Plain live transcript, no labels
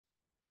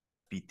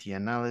PT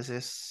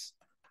analysis.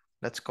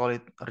 Let's call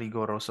it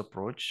rigorous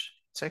approach.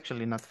 It's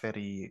actually not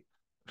very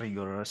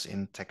rigorous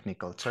in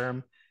technical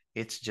term.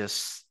 It's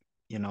just,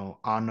 you know,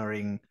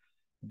 honoring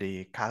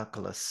the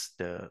calculus,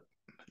 the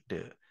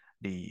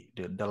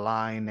the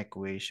line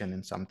equation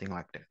and something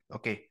like that.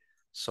 Okay,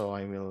 so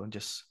I will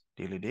just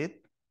delete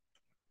it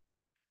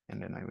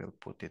and then I will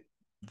put it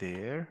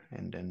there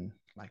and then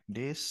like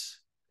this.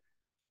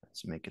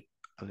 Let's make it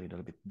a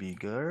little bit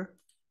bigger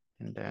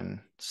and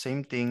then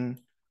same thing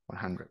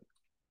 100.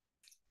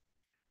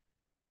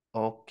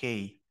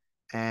 Okay,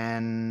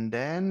 and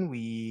then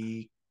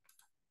we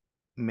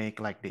make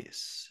like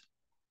this.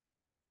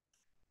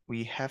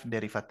 We have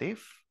derivative,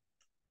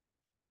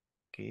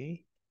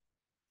 okay,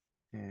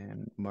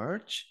 and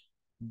merge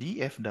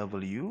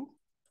dFW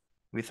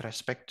with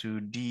respect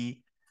to the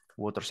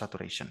water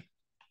saturation.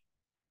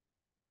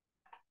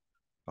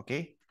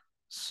 Okay,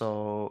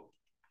 so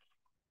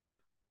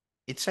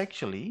it's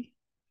actually,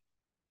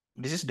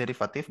 this is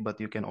derivative, but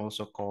you can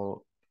also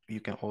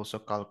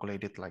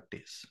calculate it like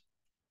this.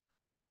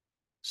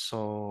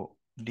 So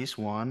this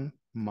one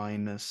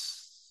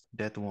minus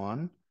that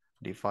one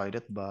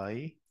divided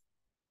by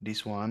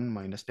this one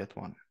minus that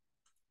one,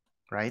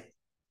 right?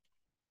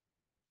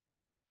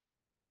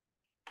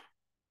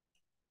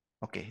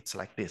 Okay, it's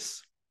like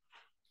this.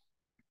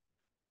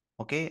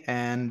 Okay,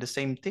 and the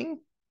same thing,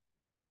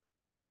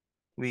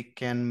 we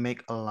can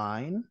make a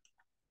line,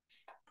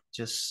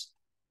 just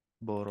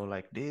borrow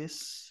like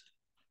this.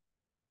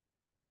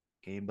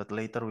 Okay, but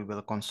later we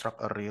will construct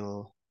a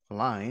real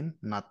line,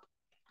 not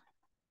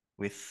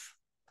with,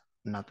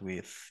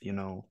 you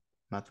know,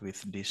 not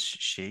with this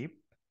shape.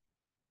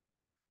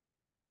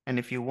 And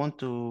if you want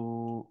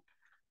to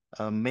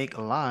make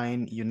a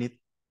line, you need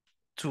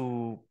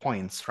 2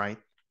 points, right?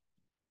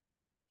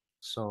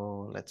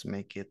 So let's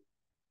make it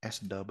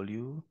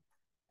SW,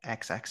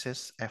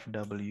 x-axis,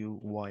 FW,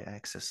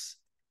 y-axis.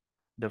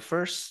 The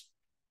first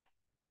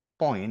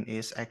point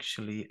is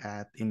actually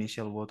at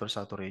initial water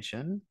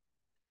saturation,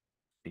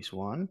 this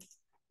one,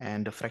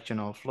 and the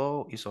fractional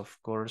flow is of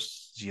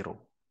course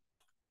 0.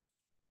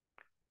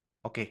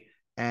 Okay,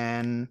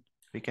 and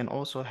we can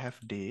also have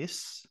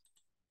this,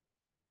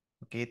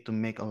 okay, to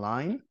make a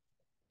line,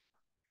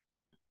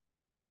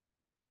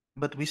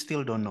 but we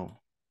still don't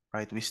know,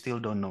 right? We still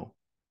don't know,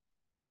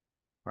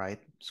 right?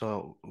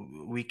 So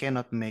we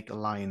cannot make a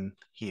line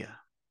here,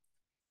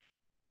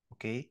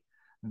 okay?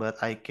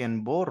 But I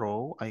can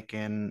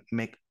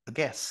make a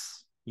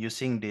guess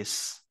using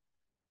this,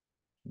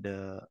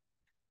 the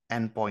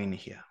endpoint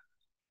here.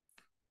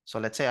 So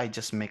let's say I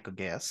just make a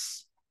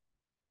guess.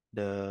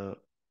 The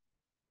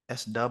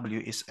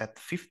SW is at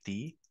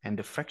 50 and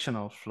the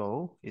fractional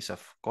flow is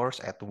of course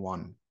at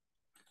 1.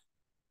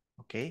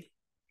 Okay.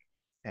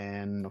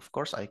 And of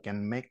course I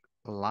can make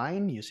a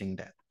line using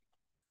that.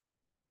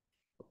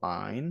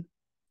 Line.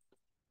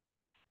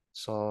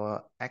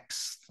 So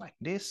X like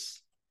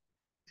this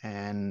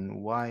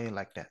and Y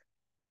like that.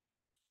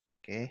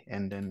 Okay.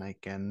 And then I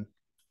can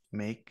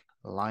make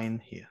a line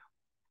here.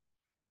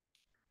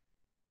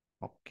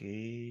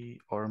 Okay.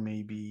 Or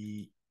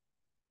maybe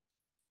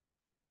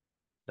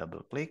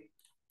double click,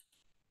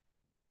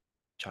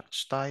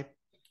 charge type,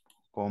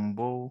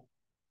 combo.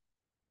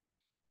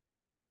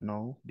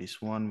 No,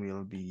 this one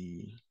will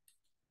be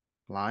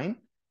line.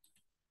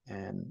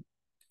 And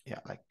yeah,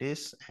 like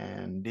this.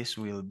 And this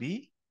will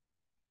be,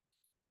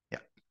 yeah,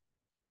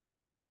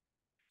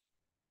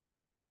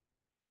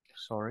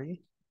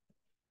 sorry.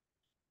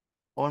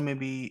 Or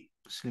maybe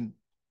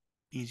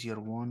easier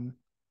one,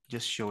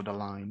 just show the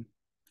line,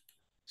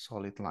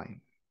 solid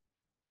line.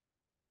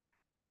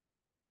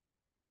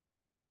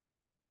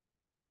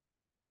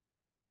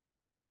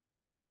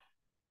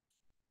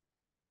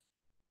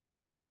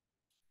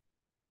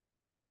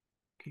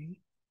 Okay.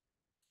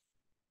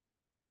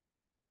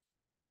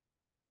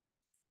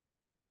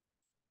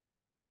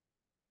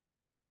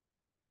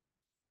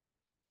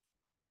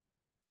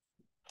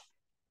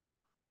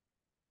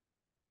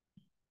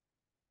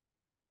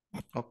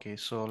 Okay,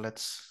 so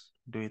let's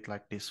do it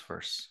like this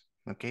first.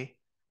 Okay,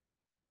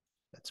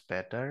 that's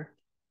better.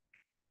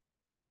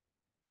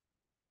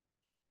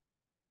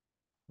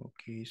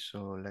 Okay,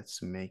 so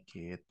let's make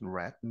it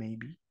red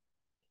maybe.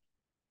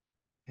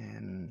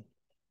 And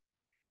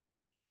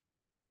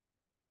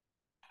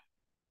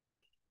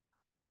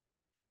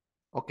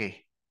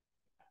okay,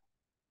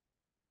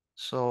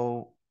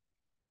 so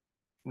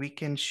we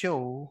can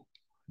show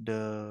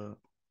the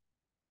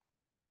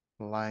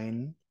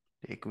line,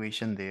 the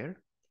equation there.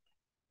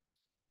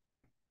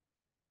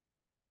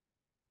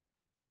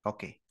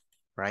 Okay,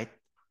 right?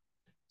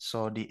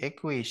 So the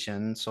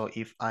equation, so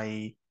if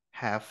I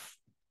have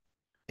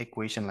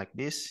equation like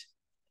this,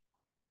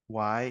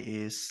 y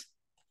is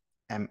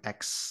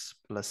mx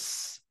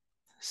plus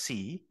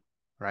c,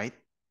 right?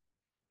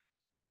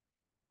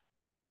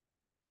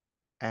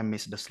 M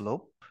is the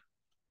slope,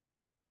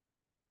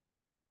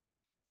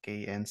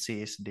 okay, and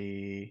c is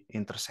the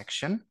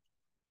intersection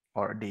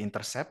or the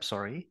intercept,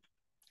 sorry.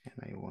 And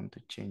I want to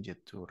change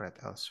it to red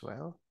as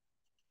well.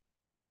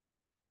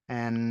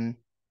 And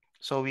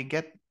so we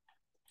get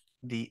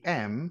the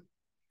M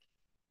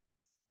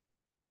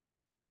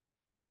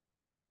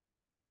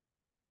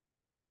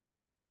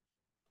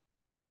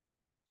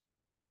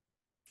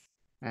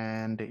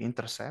and the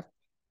intercept.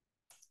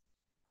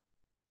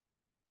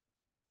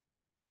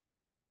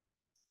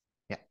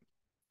 Yeah.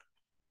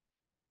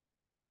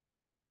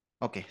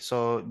 Okay,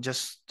 so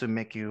just to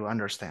make you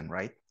understand,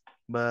 right?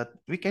 But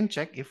we can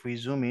check if we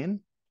zoom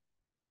in,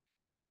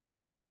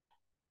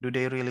 do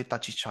they really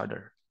touch each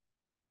other?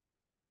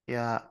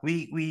 Yeah,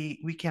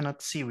 we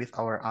cannot see with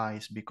our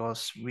eyes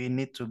because we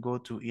need to go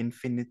to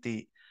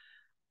infinity.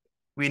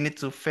 We need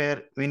to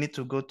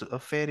go to a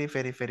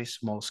very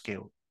small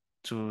scale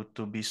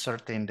to be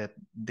certain that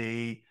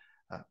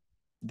uh,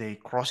 they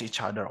cross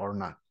each other or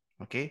not.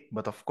 Okay,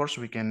 but of course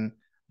we can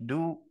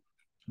do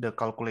the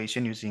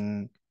calculation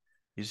using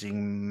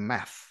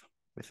math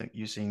with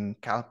using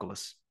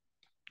calculus,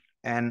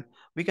 and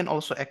we can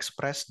also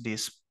express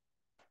this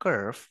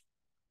curve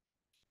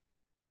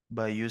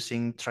by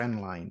using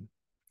trend line.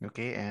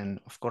 Okay, and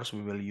of course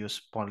we will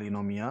use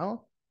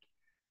polynomial,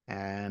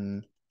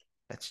 and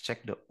let's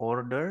check the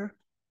order,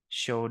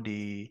 show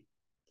the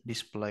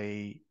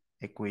display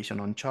equation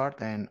on chart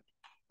and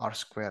R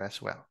square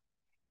as well.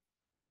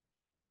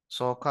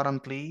 So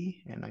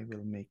currently, and I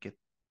will make it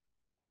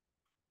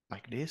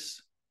like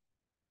this.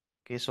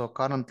 Okay, so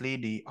currently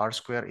the R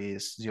square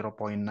is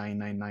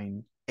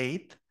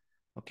 0.9998.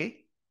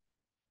 Okay,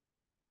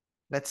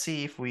 let's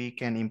see if we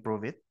can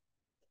improve it.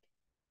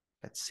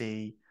 Let's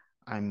say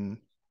I'm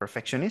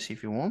perfectionist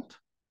if you want.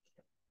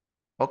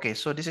 Okay,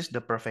 so this is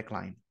the perfect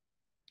line.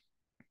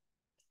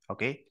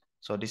 Okay,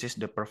 so this is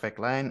the perfect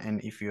line, and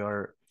if you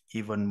are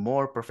even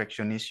more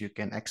perfectionist, you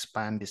can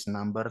expand this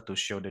number to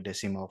show the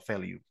decimal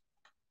value.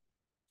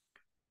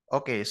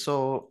 Okay,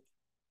 so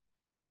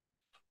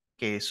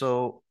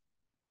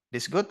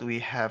this good. We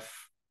have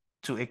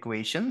two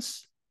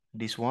equations,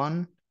 this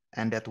one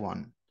and that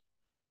one.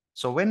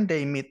 So when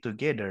they meet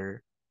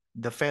together,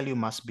 the value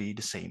must be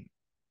the same.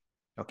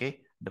 Okay,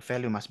 the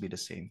value must be the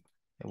same.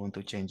 I want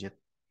to change it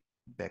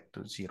back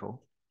to 0.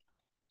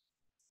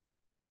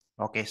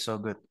 Okay, so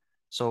good.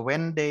 So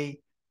when they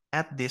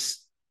at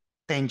this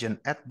tangent,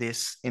 at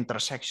this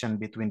intersection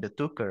between the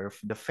two curves,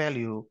 the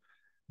value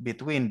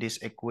between this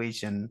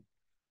equation,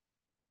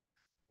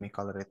 let me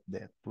color it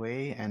that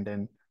way, and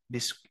then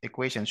this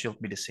equation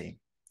should be the same.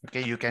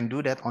 Okay, you can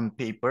do that on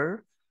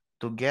paper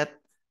to get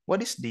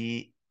what is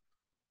the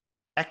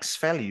x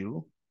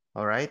value,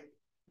 all right?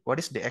 What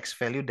is the x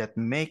value that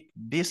make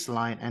this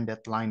line and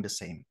that line the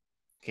same?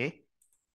 Okay,